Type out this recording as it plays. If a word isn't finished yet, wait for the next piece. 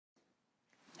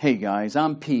Hey guys,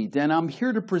 I'm Pete, and I'm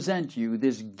here to present you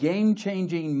this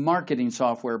game-changing marketing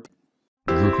software.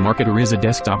 Group Marketer is a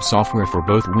desktop software for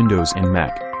both Windows and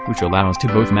Mac, which allows to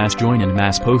both mass join and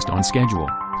mass post on schedule,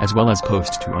 as well as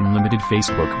post to unlimited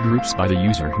Facebook groups by the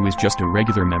user who is just a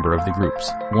regular member of the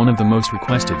groups. One of the most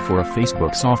requested for a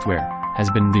Facebook software has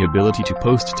been the ability to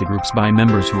post to groups by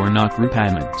members who are not group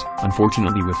admins.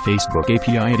 Unfortunately, with Facebook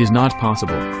API it is not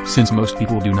possible, since most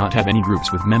people do not have any groups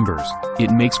with members.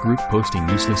 It makes group posting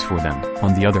useless for them.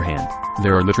 On the other hand,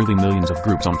 there are literally millions of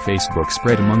groups on Facebook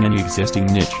spread among any existing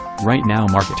niche. Right now,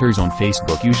 marketers on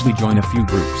Facebook usually join a few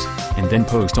groups, and then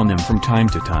post on them from time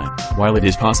to time. While it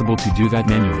is possible to do that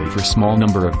manually for a small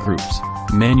number of groups,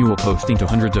 manual posting to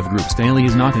hundreds of groups daily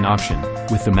is not an option.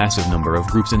 With the massive number of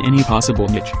groups in any possible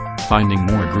niche, finding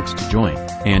more groups to join,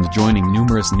 and joining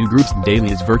numerous new groups daily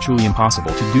is virtually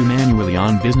impossible to do manually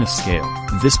on business scale.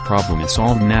 This problem is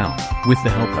solved now, with the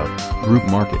help of Group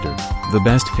Marketer. The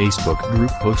best Facebook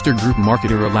group poster. Group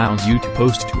Marketer allows you to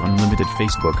post to unlimited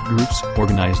Facebook groups,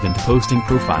 organized into posting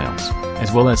profiles,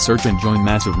 as well as search and join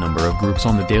massive number of groups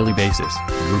on the daily basis.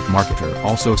 Group Marketer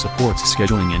also supports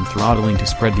scheduling and throttling to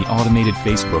spread the automated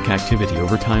Facebook activity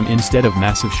over time instead of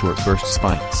massive short burst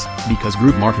spikes. Because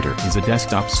Group Marketer is a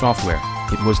desktop software,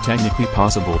 it was technically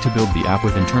possible to build the app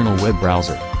with internal web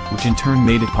browser, which in turn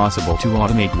made it possible to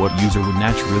automate what user would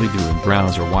naturally do in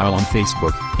browser while on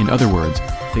Facebook. In other words,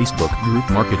 Facebook Group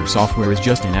Marketer software is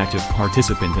just an active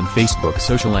participant in Facebook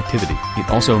social activity. It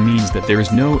also means that there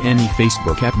is no any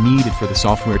Facebook app needed for the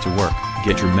software to work.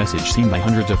 Get your message seen by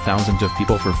hundreds of thousands of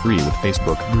people for free with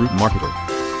Facebook Group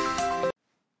Marketer.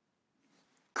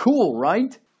 Cool,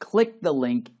 right? Click the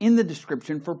link in the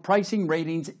description for pricing,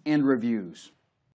 ratings, and reviews.